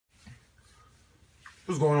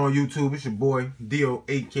What's going on YouTube? It's your boy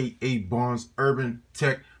DOAKABONDS Urban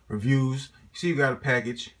Tech Reviews. You see you got a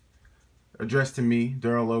package addressed to me,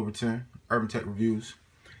 Darrell Overton, Urban Tech Reviews.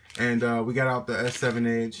 And we got out the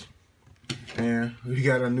S7 Edge. And we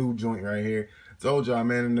got a new joint right here. I told y'all,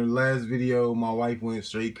 man, in the last video, my wife went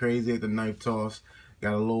straight crazy at the knife toss.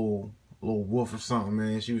 Got a little wolf or something,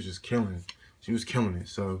 man. She was just killing it. She was killing it.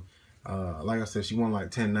 So, like I said, she won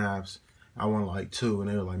like 10 knives. I won like 2, and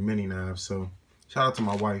they were like mini knives. So, shout out to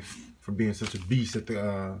my wife for being such a beast at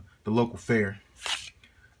the local fair.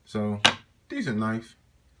 So, decent knife.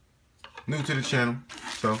 New to the channel.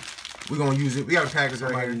 So, we're going to use it. We got a package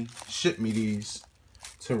right here. Ship me these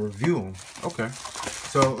to review them. Okay.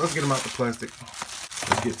 So, let's get them out the plastic.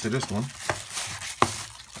 Let's get to this one.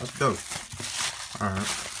 That's dope. Alright.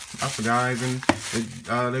 I forgot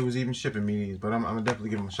they was even shipping me these, but I'm gonna definitely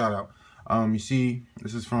give them a shout out. You see,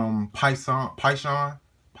 this is from Python.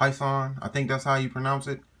 I think that's how you pronounce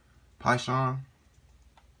it, Python.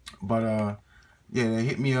 But yeah, they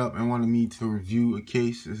hit me up and wanted me to review a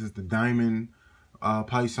case. This is the Diamond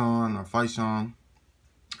Python or Python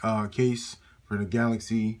case for the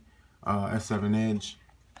Galaxy S7 Edge,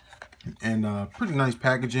 and pretty nice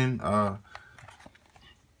packaging. Nothing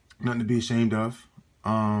to be ashamed of.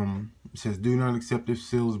 It says do not accept if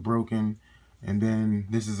seal is broken, and then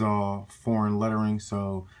this is all foreign lettering,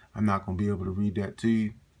 so I'm not gonna be able to read that to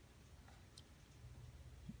you.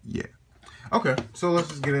 Yeah. Okay, so let's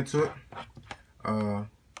just get into it.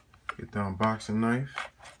 Get the unboxing knife.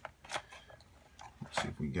 Let's see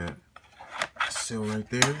if we got a seal right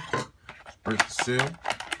there. Let's break the seal.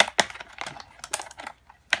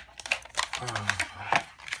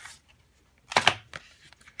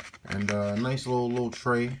 And a nice little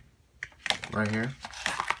tray right here.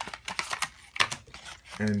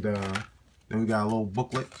 And then we got a little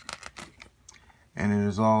booklet. And it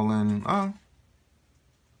is all in,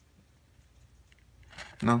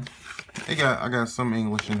 no. I got some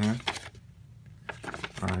English in here.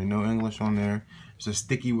 Alright, no English on there. It's a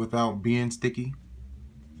sticky without being sticky.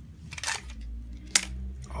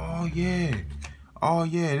 Oh yeah. Oh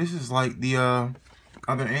yeah, this is like the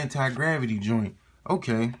other anti-gravity joint.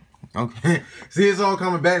 Okay. Okay. See, it's all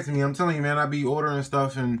coming back to me. I'm telling you, man, I be ordering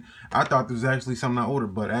stuff, and I thought this was actually something I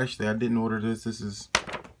ordered, but actually I didn't order this. This is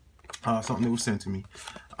something that was sent to me.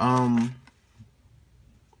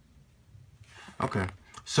 Okay.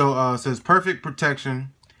 So it says perfect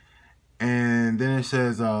protection, and then it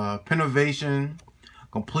says Pennovation,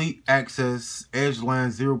 complete access, edge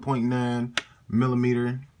line 0.9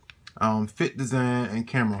 millimeter, fit design, and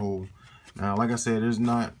camera hole. Now, like I said, there's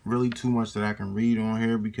not really too much that I can read on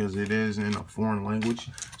here because it is in a foreign language.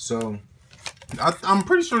 So, I'm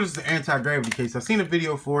pretty sure this is an anti-gravity case. I've seen a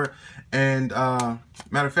video for it, and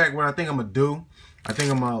matter of fact, what I think I'm gonna do, I think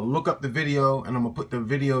I'm gonna look up the video, and I'm gonna put the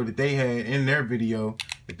video that they had in their video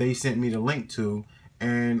that they sent me the link to,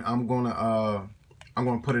 and I'm gonna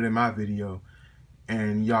put it in my video,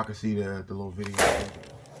 and y'all can see the little video.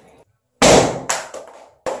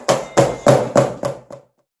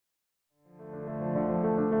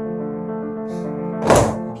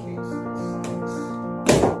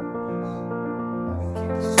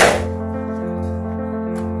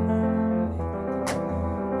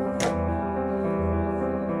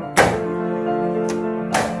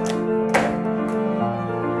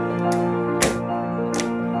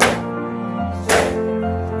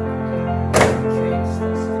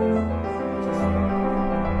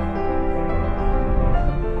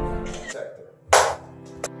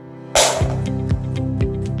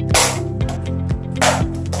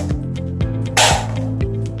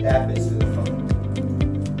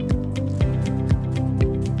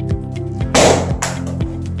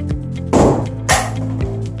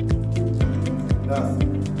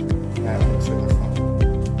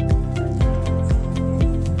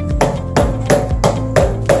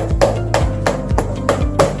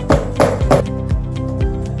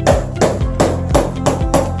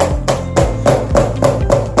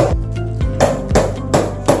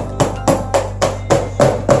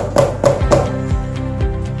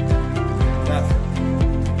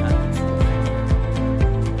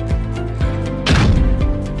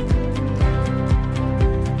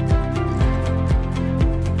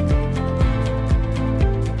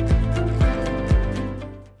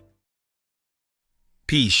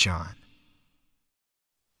 Peace, Sean.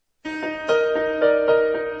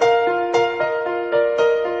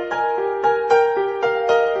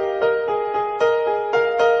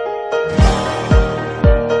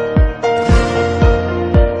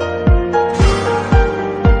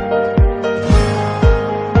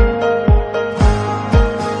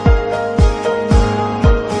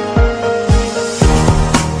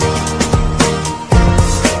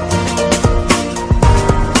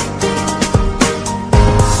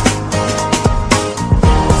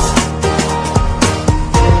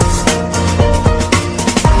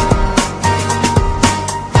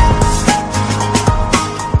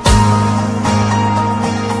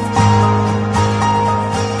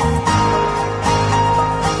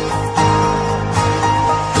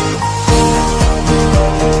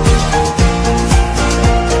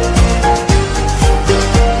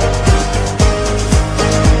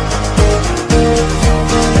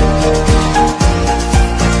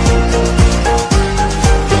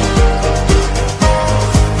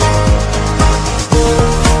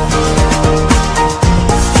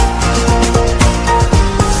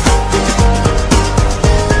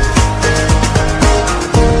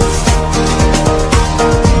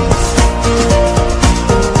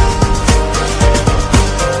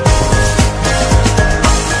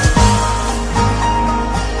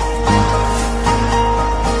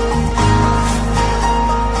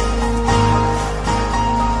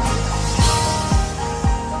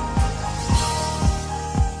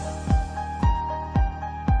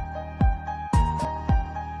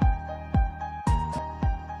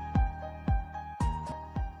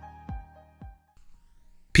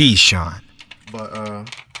 Peace, Sean. But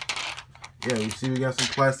yeah, you see we got some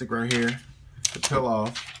plastic right here to peel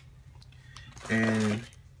off. And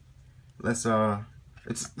let's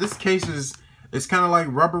this case is, it's kind of like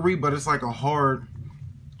rubbery, but it's like a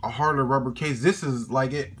harder rubber case. This is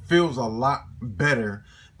like, it feels a lot better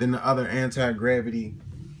than the other anti-gravity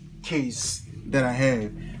case that I have.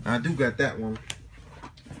 And I do got that one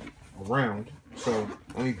around, so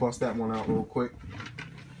let me bust that one out real quick.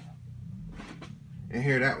 And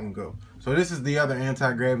here that one go. So this is the other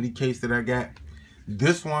anti-gravity case that I got.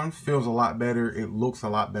 This one feels a lot better. It looks a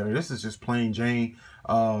lot better. This is just plain Jane,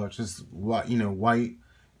 just what, you know, white.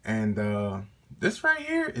 And this right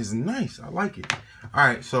here is nice. I like it. All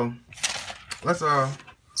right, so let's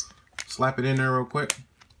slap it in there real quick.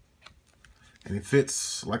 And it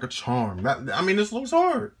fits like a charm. I mean, this looks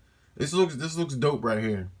hard. This looks dope right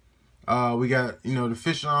here. We got, you know, the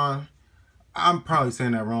Fishon. I'm probably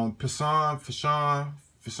saying that wrong. Fishon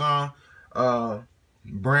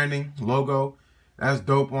branding logo. That's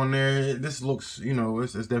dope on there. This looks, you know,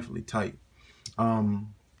 it's definitely tight.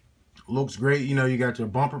 Looks great. You know, you got your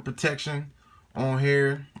bumper protection on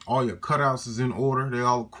here. All your cutouts is in order. They're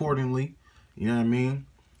all accordingly. You know what I mean?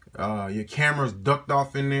 Your camera's ducked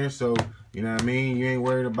off in there, so you know what I mean? You ain't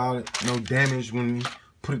worried about it. No damage when you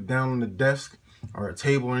put it down on the desk or a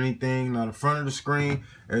table or anything. Now the front of the screen,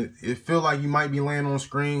 it feel like you might be laying on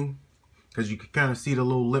screen because you can kind of see the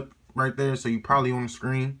little lip right there, so you probably on the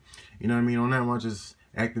screen. You know what I mean? On that one, I just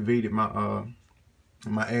activated my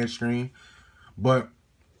my edge screen. But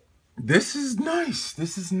this is nice.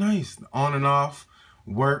 This is nice. On and off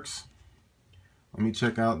works. Let me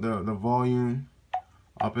check out the volume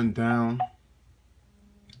up and down.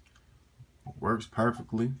 Works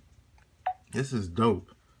perfectly. This is dope.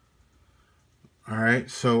 All right,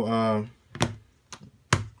 so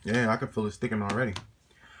yeah, I can feel it sticking already.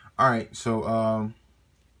 All right, so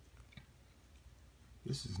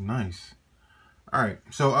this is nice. All right,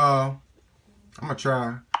 so I'm gonna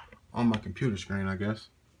try on my computer screen. I guess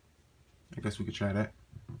we could try that.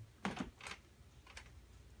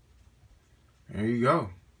 There you go.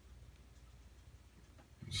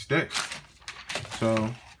 It sticks. So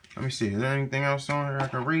let me see. Is there anything else on here I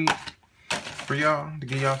can read for y'all to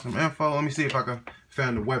give y'all some info? Let me see if I can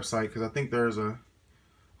find the website, because I think there's a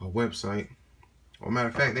website. Well, matter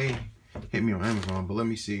of fact, they hit me on Amazon, but let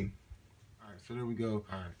me see. All right, so there we go.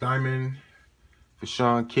 All right. Diamond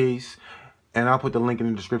Fishon case, and I'll put the link in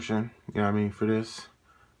the description. You know what I mean, for this.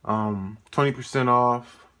 20%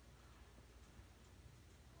 off.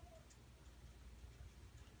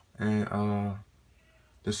 And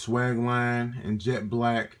the swag line in jet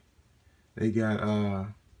black. They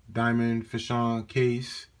got diamond Fishon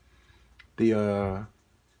case. The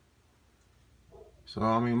so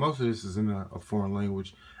I mean, most of this is in a foreign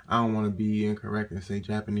language. I don't want to be incorrect and say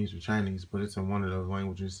Japanese or Chinese, but it's in one of those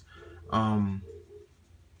languages. So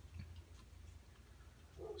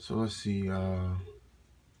let's see,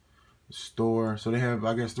 store. So they have,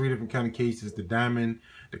 I guess, 3 different kind of cases: the diamond,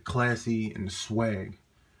 the classy, and the swag.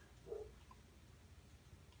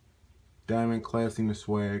 Diamond, classy, and the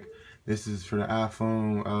swag. This is for the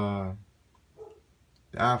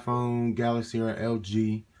iPhone, Galaxy, or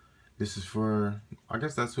LG. This is for, I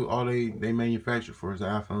guess that's who all they manufacture for, is the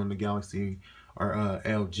iPhone, the Galaxy, or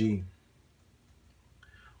LG.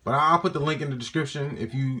 But I'll put the link in the description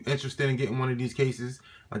if you're interested in getting one of these cases.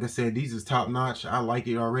 Like I said, these is top notch. I like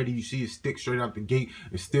it already. You see it stick straight out the gate.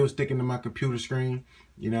 It's still sticking to my computer screen.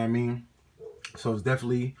 You know what I mean? So it's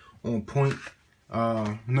definitely on point.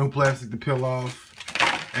 No plastic to peel off.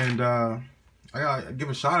 And I gotta give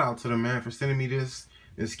a shout out to them, man, for sending me this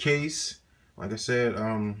case. Like I said,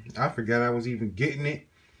 I forgot I was even getting it,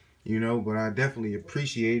 you know, but I definitely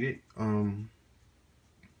appreciate it. From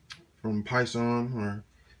Python, or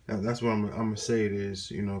that's what I'm gonna say it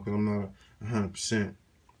is, you know, because I'm not 100%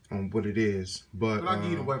 on what it is. But I'll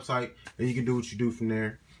give you the website, and you can do what you do from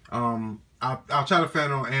there. I'll try to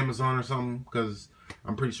find it on Amazon or something, because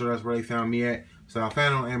I'm pretty sure that's where they found me at. So I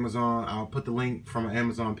found it on Amazon. I'll put the link from an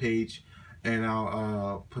Amazon page, and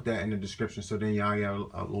I'll put that in the description, so then y'all got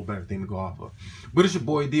a little better thing to go off of. But it's your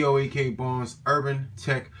boy DOAKABONDS, Urban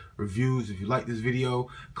Tech Reviews. If you like this video,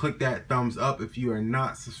 click that thumbs up. If you are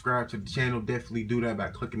not subscribed to the channel, definitely do that by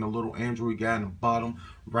clicking the little Android guy in the bottom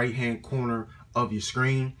right hand corner of your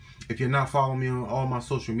screen. If you're not following me on all my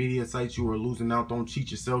social media sites, you are losing out. Don't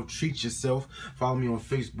cheat yourself. Treat yourself. Follow me on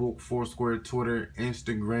Facebook, Foursquare, Twitter,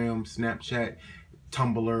 Instagram, Snapchat,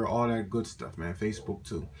 Tumblr, all that good stuff, man. Facebook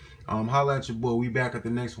too. Holla at your boy. We back at the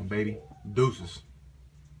next one, baby. Deuces.